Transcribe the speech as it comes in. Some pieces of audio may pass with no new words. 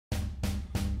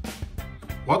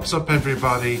What's up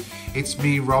everybody, it's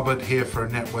me Robert here for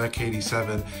Network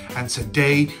 87, and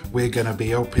today we're going to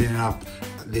be opening up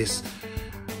this,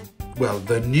 well,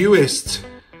 the newest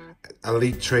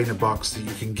Elite Trainer box that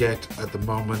you can get at the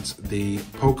moment, the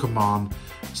Pokemon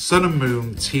Sun and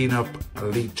Moon Teen Up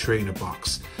Elite Trainer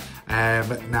box.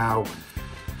 Now,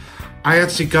 I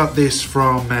actually got this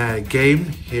from Game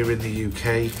here in the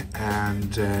UK,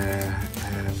 and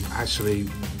actually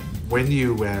when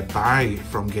you buy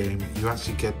from Game, you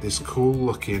actually get this cool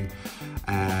looking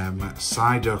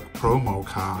Psyduck promo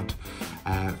card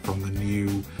from the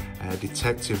new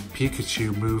Detective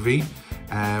Pikachu movie.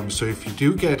 So if you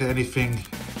do get anything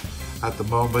at the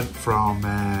moment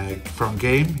from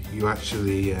Game, you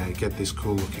actually get this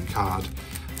cool looking card.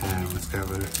 Let's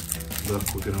have a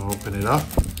look. We're going to open it up.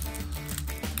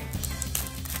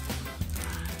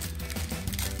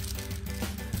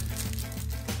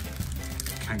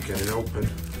 Can't get it open.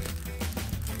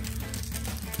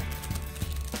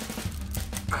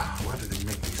 Why do they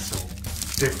make these so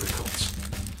difficult?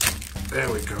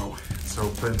 There we go. It's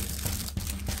open.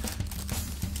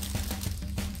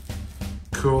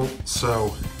 Cool.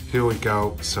 So here we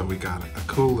go. So we got a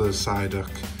cool little Psyduck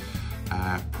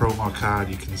promo card.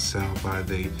 You can sell by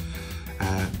the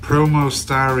promo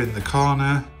star in the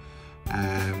corner.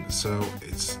 So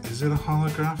is it a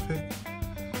holographic?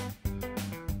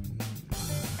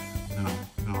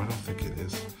 No, I don't think it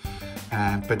is.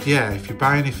 But yeah, if you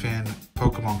buy anything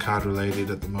Pokemon card related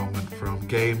at the moment from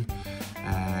Game,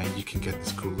 you can get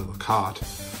this cool little card.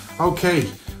 Okay,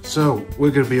 so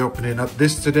we're going to be opening up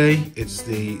this today. It's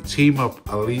the Team Up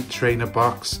Elite Trainer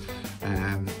box.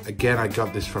 Again, I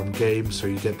got this from Game, so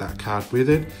you get that card with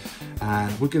it.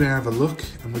 And we're going to have a look,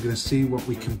 and we're going to see what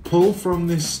we can pull from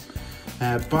this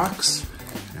box.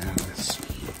 Let's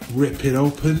rip it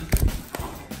open.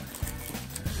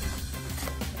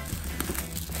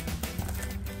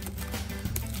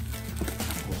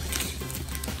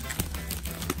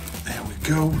 There we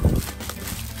go.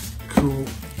 Cool.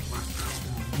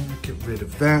 Get rid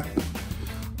of that.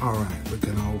 All right, we're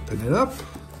gonna open it up.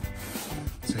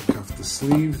 Take off the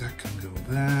sleeve, that can go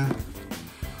there.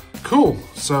 Cool.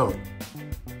 So,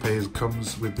 players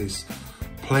comes with this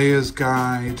player's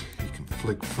guide. You can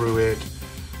flick through it.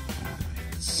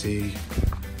 You can see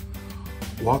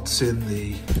what's in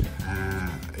the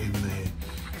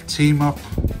team up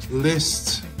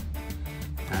list.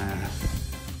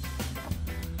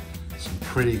 Some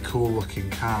pretty cool looking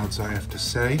cards, I have to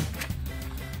say.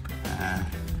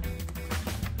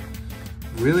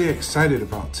 Really excited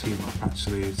about Team Up,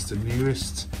 actually. It's the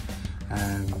newest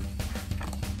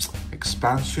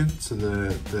expansion to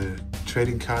the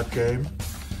trading card game,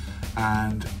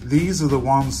 and these are the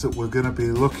ones that we're going to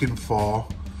be looking for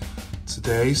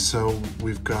today. So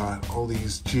we've got all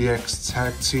these GX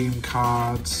tag team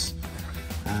cards,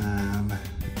 and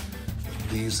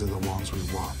these are the ones we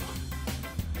want.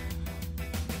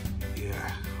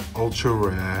 Yeah, ultra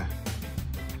rare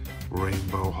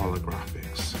rainbow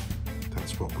holographics.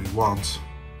 That's what we want.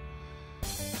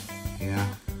 Yeah.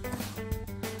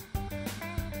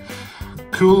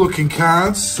 Cool looking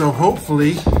cards, so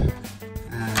hopefully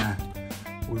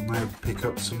we might pick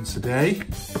up some today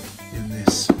in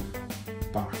this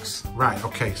box. Right,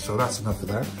 okay, so that's enough of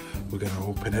that. We're gonna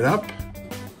open it up.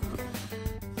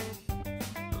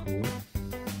 Cool.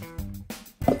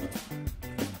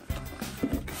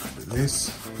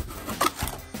 This.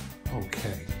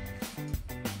 Okay.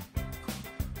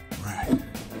 Right,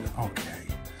 okay.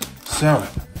 So,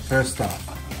 first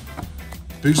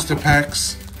off, booster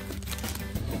packs.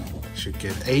 Should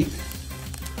get 8.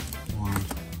 1,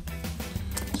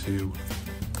 2,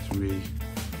 3,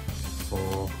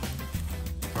 4,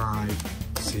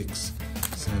 5, 6,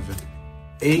 7,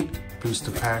 8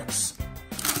 booster packs.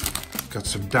 Got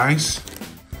some dice.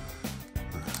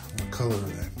 What color are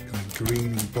they? Like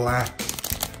green and black.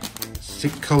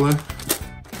 Sick color.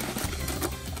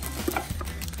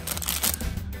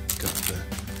 Got the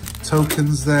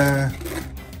tokens there.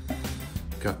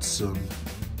 Got some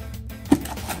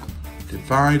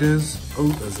dividers. Oh,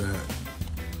 there's a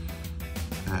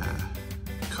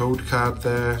code card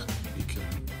there. You can,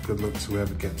 good luck to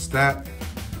whoever gets that.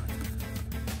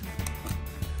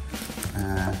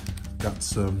 Got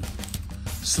some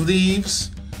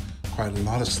sleeves, quite a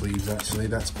lot of sleeves actually,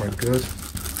 that's quite good.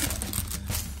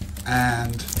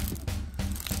 And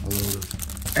a load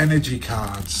of energy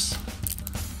cards.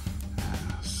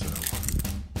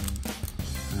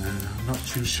 I'm not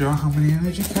too sure how many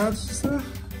energy cards is there.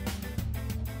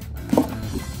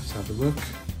 Let's have a look.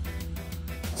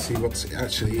 See what's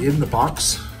actually in the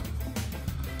box.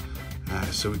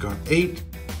 So we got 8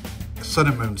 Sun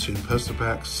and Moon Toon poster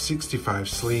packs, 65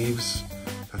 sleeves,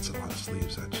 that's a lot of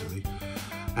sleeves actually.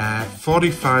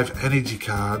 45 energy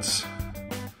cards.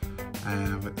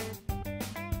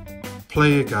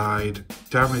 Player guide,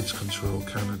 damage control,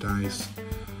 counter dice,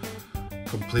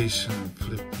 completion,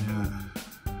 flip, yeah.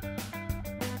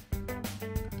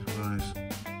 Right.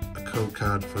 A code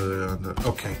card for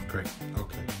okay, great,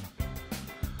 okay.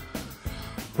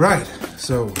 Right,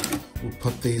 so we'll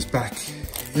put these back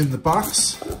in the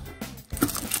box.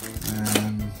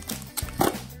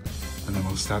 And then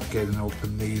we'll start getting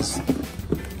open these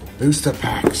booster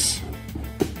packs.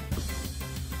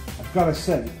 I've got to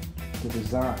say, the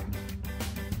design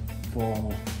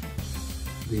for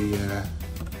the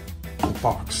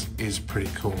box is pretty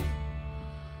cool.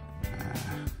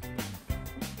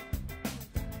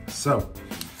 So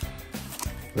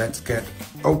let's get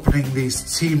opening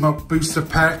these team up booster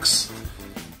packs.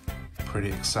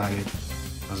 Pretty excited.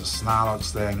 There's a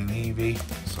Snarlox there and an Eevee,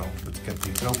 so let's get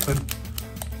these open.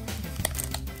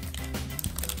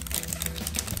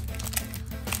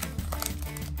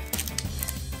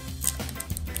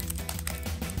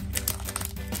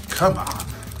 Come on.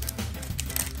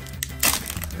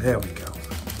 There we go.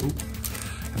 Ooh.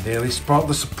 I nearly spoiled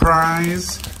the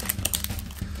surprise.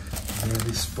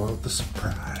 Nearly spoiled the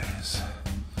surprise.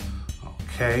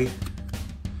 Okay.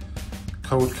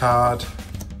 Code card.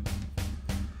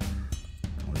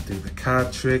 We'll do the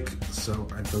card trick. So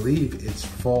I believe it's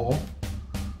 4.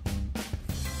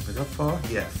 Have I got 4?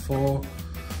 Yeah, 4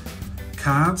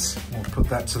 cards. We'll put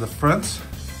that to the front.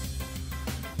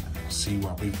 And we'll see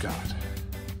what we've got.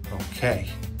 Okay,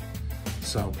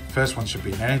 so first one should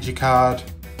be an energy card,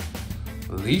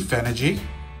 Leaf Energy,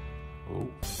 ooh.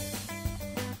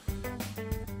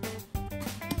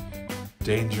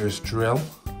 Dangerous Drill,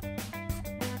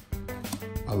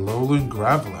 a Lowland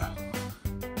Graveler,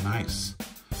 nice,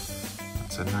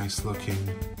 that's a nice looking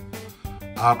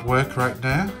artwork right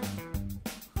there,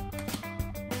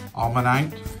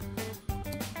 Almanite,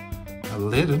 a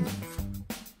Lydon,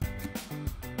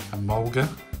 a Mulga,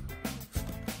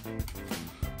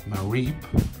 Mareep,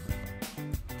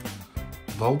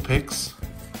 Vulpix,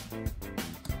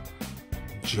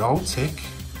 Joltik,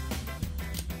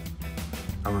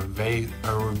 a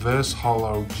reverse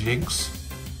holo Jinx,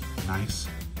 nice,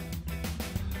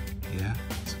 yeah,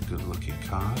 it's a good looking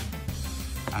card,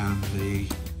 and the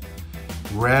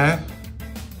rare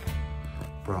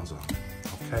Bronzor,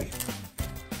 okay,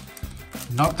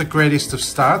 not the greatest of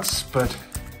starts, but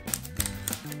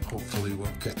hopefully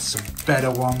we'll get some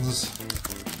better ones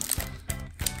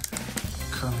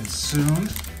coming soon.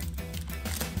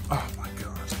 Oh my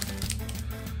god.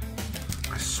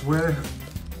 I swear,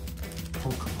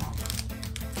 Pokemon.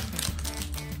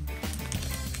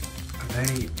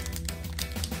 They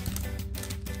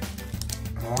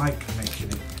like making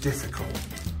it difficult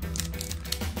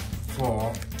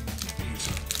for you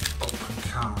to open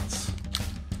cards.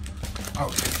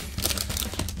 Okay.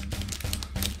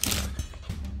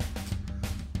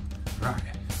 Right.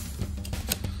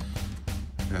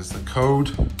 There's the code.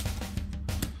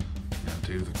 Gonna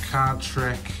do the card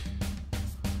trick.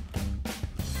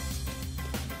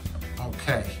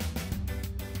 Okay.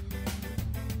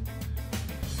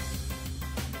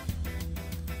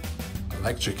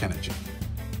 Electric Energy.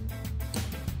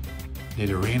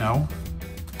 Nidorino.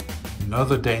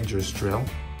 Another Dangerous Drill.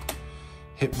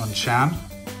 Hitmonchan.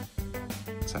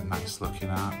 It's a nice looking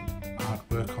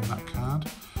artwork on that card.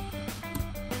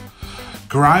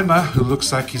 Grimer, who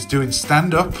looks like he's doing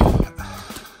stand-up.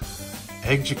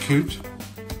 Execute.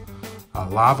 A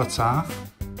Larvitar.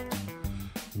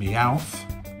 Meowth.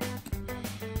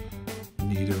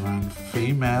 Nidoran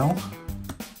Female.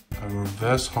 A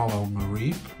Reverse Holo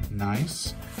Mareep.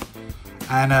 Nice.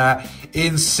 And a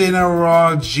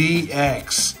Incineroar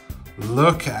GX.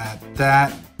 Look at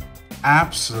that.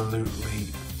 Absolutely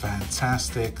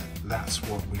fantastic. That's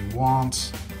what we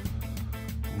want.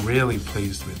 Really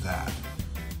pleased with that.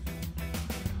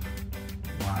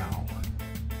 Wow.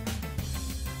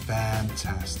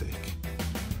 Fantastic.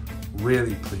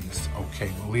 Really pleased.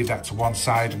 Okay, we'll leave that to one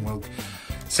side and we'll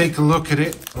take a look at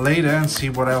it later and see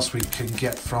what else we can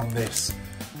get from this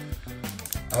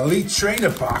Elite Trainer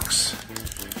box.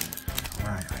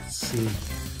 Right, let's see.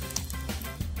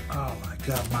 Oh my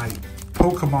god, my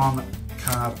Pokemon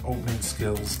card opening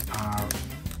skills are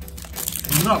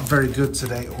not very good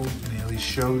today. Oh, nearly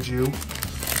showed you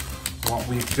what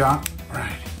we've got.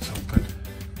 Right, it's open.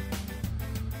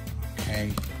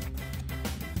 Okay.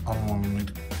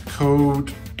 Unlimited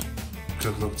code.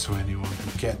 Good luck to anyone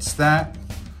who gets that.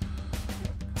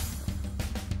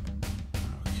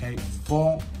 Okay,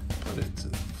 4. Put it to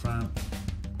the front.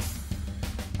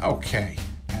 Okay,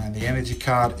 and the energy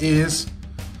card is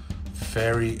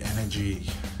Fairy Energy.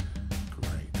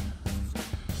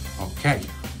 Okay,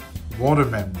 water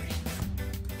memory.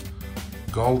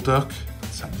 Golduck.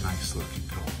 It's a nice looking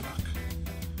Golduck.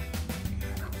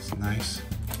 Yeah, it's nice.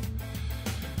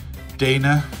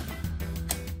 Dana.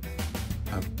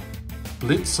 A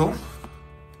Blitzel.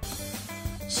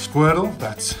 Squirtle.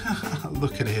 That's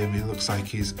look at him. He looks like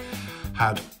he's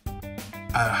had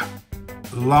a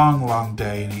long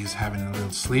day and he's having a little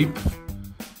sleep.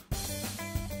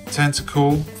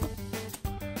 Tentacool.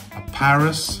 A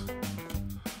Paris.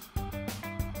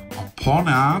 A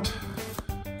Ponard.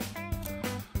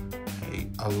 A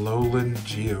Alolan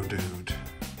Geodude.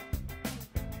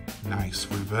 Nice,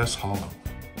 reverse holo.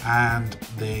 And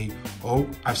the, oh,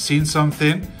 I've seen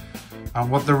something.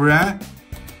 And what the rare?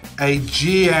 A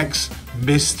GX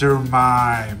Mr.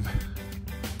 Mime.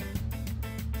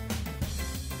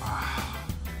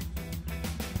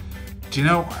 Do you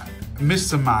know,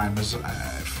 Mr. Mime is,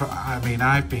 I mean,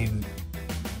 I've been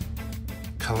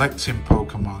collecting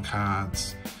Pokemon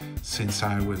cards since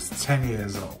I was 10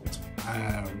 years old,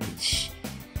 which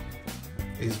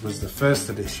was the first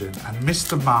edition, and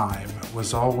Mr. Mime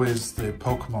was always the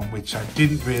Pokemon which I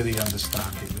didn't really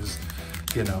understand. It was,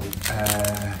 you know,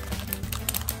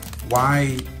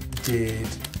 why did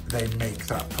they make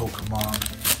that Pokemon?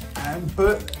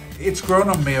 But it's grown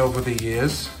on me over the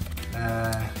years.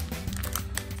 Oh,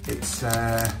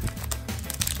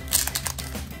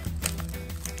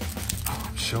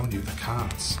 I'm showing you the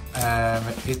cards.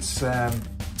 It's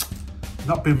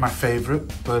not been my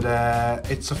favourite, but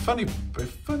it's a funny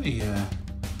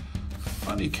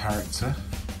character.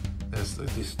 There's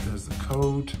the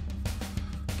code.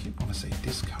 I keep wanting to say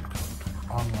discount code,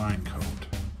 online code.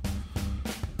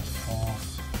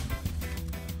 Fourth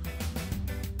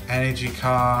energy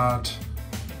card.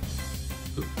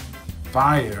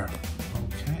 Fire.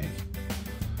 Okay.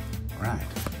 Right.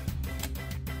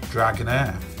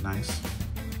 Dragonair. Nice.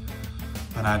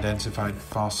 Unidentified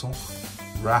fossil.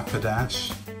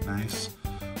 Rapidash, nice.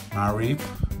 Mareep,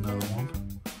 another one.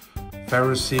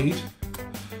 Ferroseed.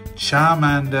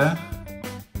 Charmander,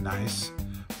 nice.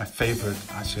 My favourite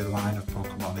actually line of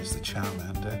Pokemon is the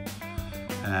Charmander.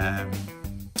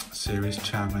 Series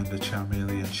Charmander,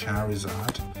 Charmeleon,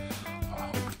 Charizard. Oh, I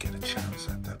hope we get a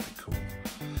Charizard, that'd be cool.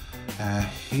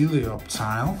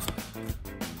 Helioptile.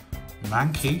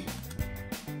 Mankey.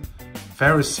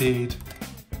 Ferroseed.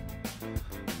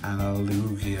 And a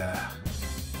Lugia.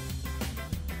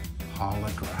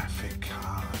 Holographic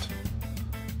card.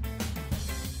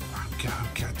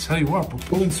 I tell you what, we're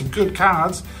pulling some good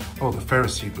cards. Oh, the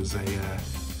Ferroseed was a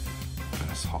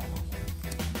first holo.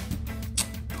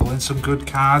 Pulling some good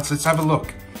cards. Let's have a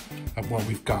look at what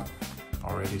we've got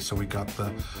already. So we got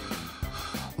the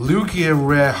Lugia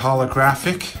Rare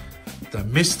Holographic, the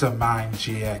Mr. Mime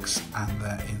GX, and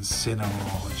the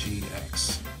Incineroar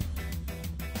GX.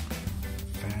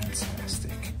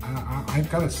 Fantastic. I've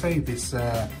got to say this.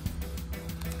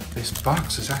 This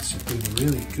box has actually been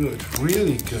really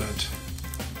good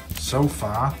so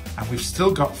far, and we've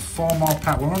still got 4 more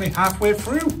packs. We're only halfway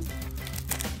through.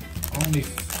 Only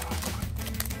 4.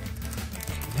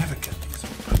 Never get these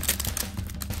open.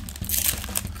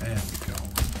 There we go.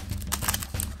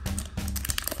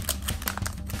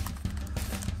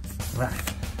 Right.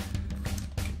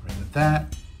 Get rid of that.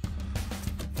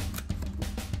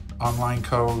 Online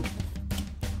code.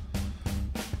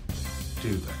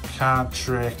 Do the card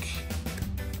trick.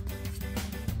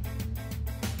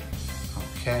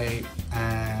 Okay,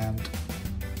 and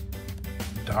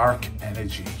Dark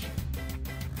Energy.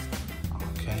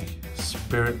 Okay,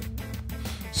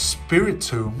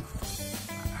 Spiritomb.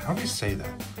 How do you say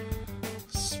that?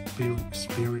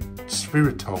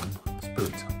 Spiritomb.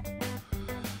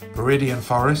 Viridian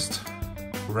Forest.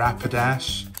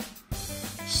 Rapidash.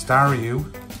 Staryu.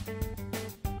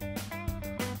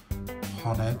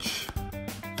 Honedge.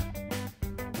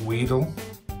 Weedle.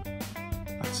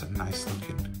 That's a nice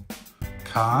looking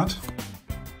card.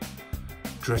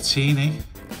 Dratini.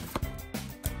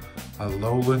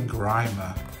 Alolan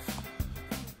Grimer.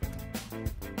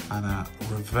 And a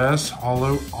reverse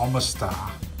holo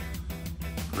Omastar.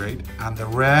 Great. And the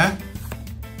rare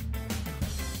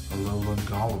Alolan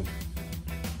Golem.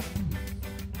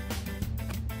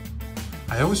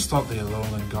 I always thought the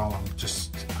Alolan Golem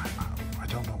I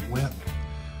don't know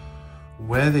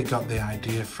where they got the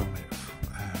idea from it.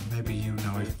 Maybe you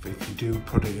know, if you do,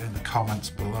 put it in the comments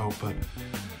below, but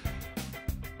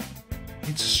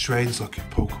it's a strange looking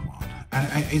Pokemon,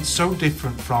 and it's so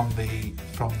different from the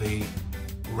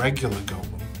regular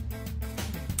Golem.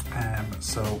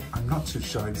 So I'm not too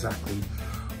sure exactly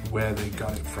where they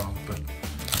got it from, but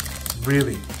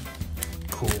really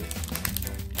cool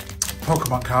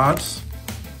Pokemon cards.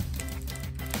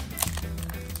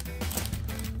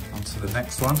 to the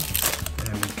next one.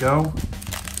 There we go.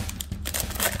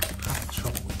 Having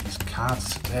trouble with these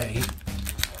cards today.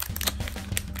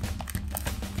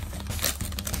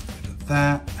 Look at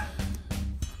that.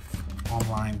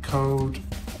 Online code.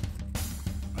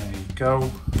 There you go.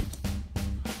 1,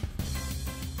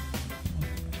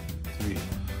 2, 3,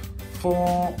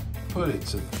 4. Put it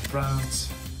to the front.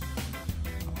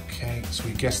 Okay, so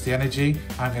we guess the energy.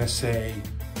 I'm going to say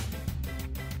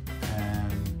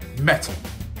metal.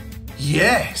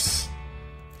 Yes!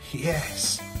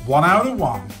 Yes! 1 out of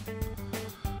 1.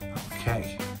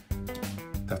 Okay.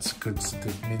 That's good.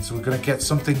 That means we're going to get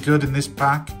something good in this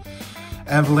pack.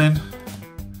 Evelyn.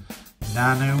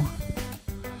 Nanu.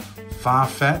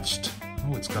 Far-fetched.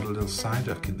 Oh, it's got a little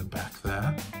Psyduck in the back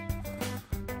there.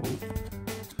 Oh.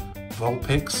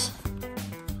 Vulpix.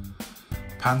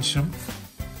 Pancham.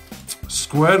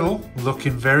 Squirtle,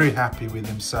 looking very happy with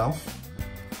himself.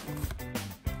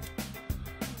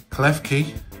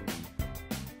 Klefki.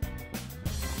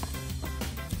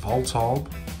 Voltorb.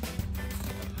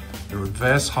 The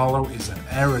reverse holo is an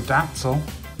Aerodactyl.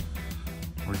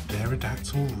 Or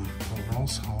Aerodactyl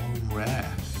reverse holo rare.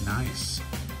 Nice.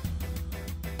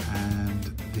 And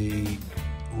the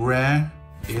rare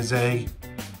is a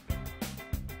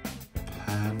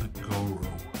Pangoro.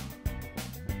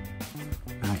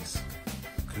 Nice.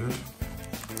 Good.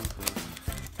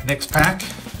 Next pack.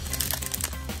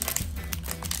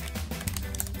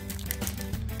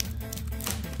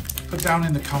 Put down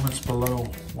in the comments below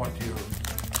what your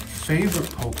favorite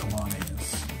Pokemon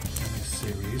is in this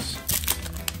series.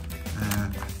 I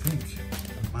think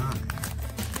mine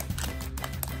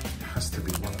has to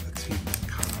be one of the team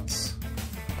cards.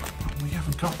 Oh, we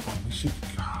haven't got one. We should.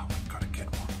 Oh, we've got to get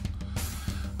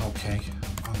one. Okay,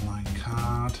 online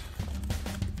card.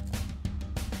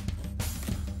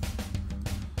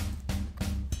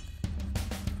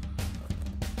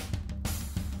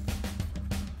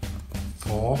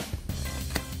 Four.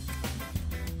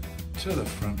 To the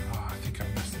front. Oh, I think I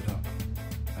messed it up.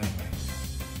 Anyway,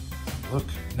 look.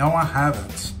 No, I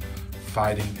haven't.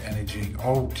 Fighting energy.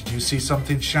 Oh, did you see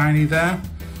something shiny there?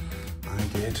 I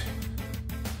did.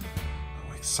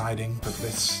 Oh, exciting, but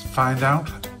let's find out.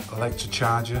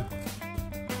 Electrocharger.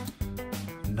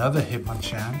 Another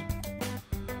Hitmonchan.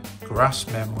 Grass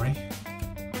Memory.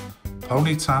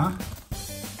 Ponyta.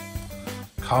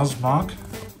 Cosmog.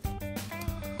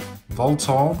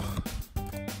 Voltorb.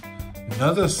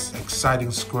 Another exciting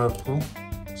Squirtle.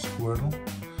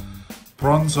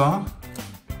 Bronzor.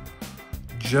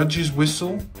 Judge's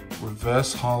Whistle.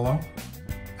 Reverse holo.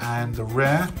 And the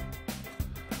rare,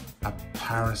 a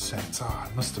Parasect. Oh,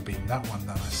 it must have been that one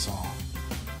that I saw.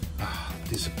 Ah,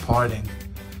 disappointing.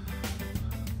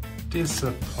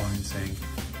 Disappointing.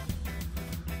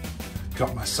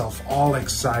 Got myself all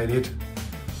excited.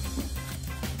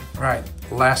 Right,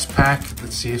 last pack.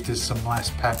 Let's see if there's some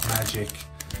last pack magic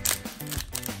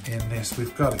in this.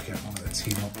 We've got to get one of the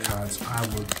team up cards. I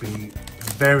would be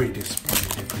very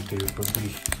disappointed if we do, but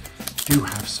we do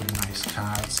have some nice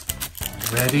cards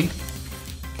ready. Get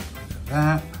rid of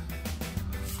that.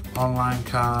 Online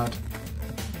card.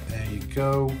 There you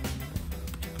go.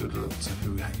 Good luck to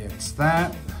who gets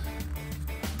that. 2,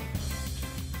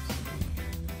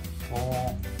 3,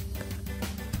 4.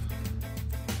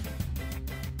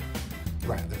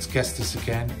 Right, let's guess this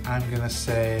again. I'm gonna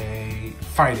say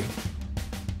fighting.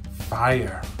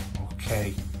 Fire.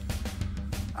 Okay.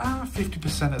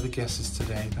 50% of the guesses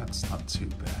today. That's not too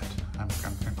bad. I'm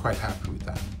quite happy with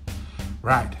that.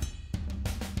 Right.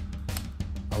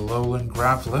 Alolan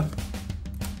Graveler.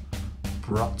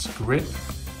 Brot's Grip.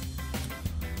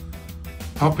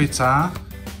 Pupitar.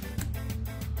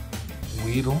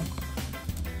 Weedle.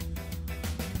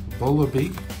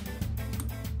 Bullaby.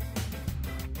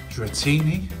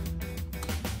 Dratini.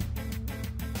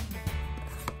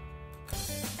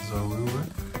 Zorua.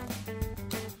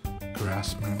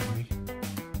 Grass Memory.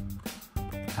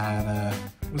 And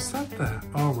was that the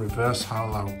reverse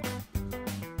holo?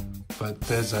 But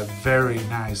there's a very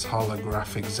nice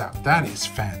holographic Zap. That is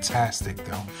fantastic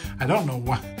though. I don't know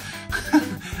why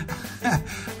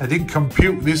I didn't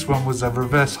compute this one was a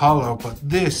reverse holo, but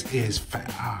this is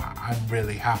I'm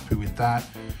really happy with that.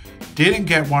 Didn't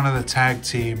get one of the tag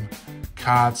team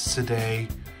cards today,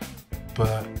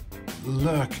 but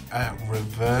look at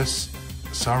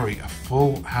a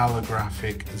full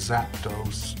holographic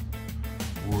Zapdos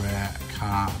rare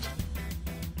card.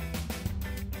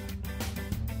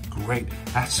 Great.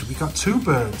 So we got two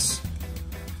birds.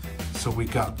 So we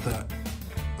got the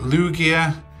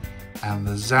Lugia and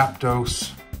the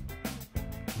Zapdos.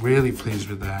 Really pleased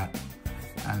with that.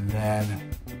 And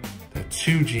then the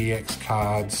two GX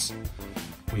cards.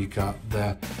 We got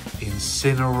the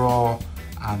Incineroar,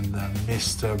 and the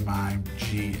Mr. Mime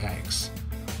GX.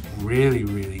 Really,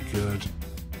 really good.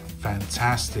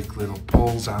 Fantastic little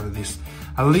pulls out of this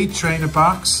Elite Trainer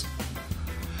box.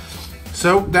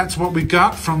 So that's what we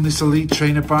got from this Elite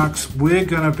Trainer box. We're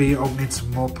gonna be opening some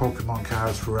more Pokemon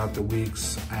cards throughout the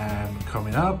weeks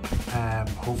coming up.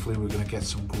 Hopefully we're gonna get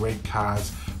some great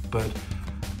cards, but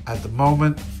at the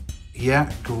moment,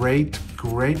 yeah, great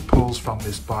pulls from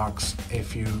this box.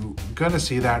 If you're gonna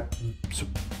see that,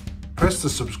 press the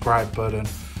subscribe button,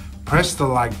 press the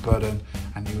like button,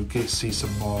 and you'll see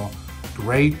some more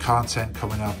great content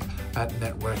coming up at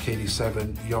Network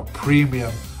 87, your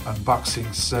premium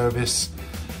unboxing service.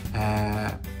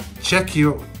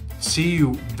 See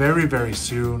you very, very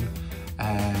soon,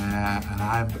 and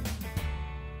I'm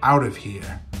out of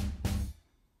here.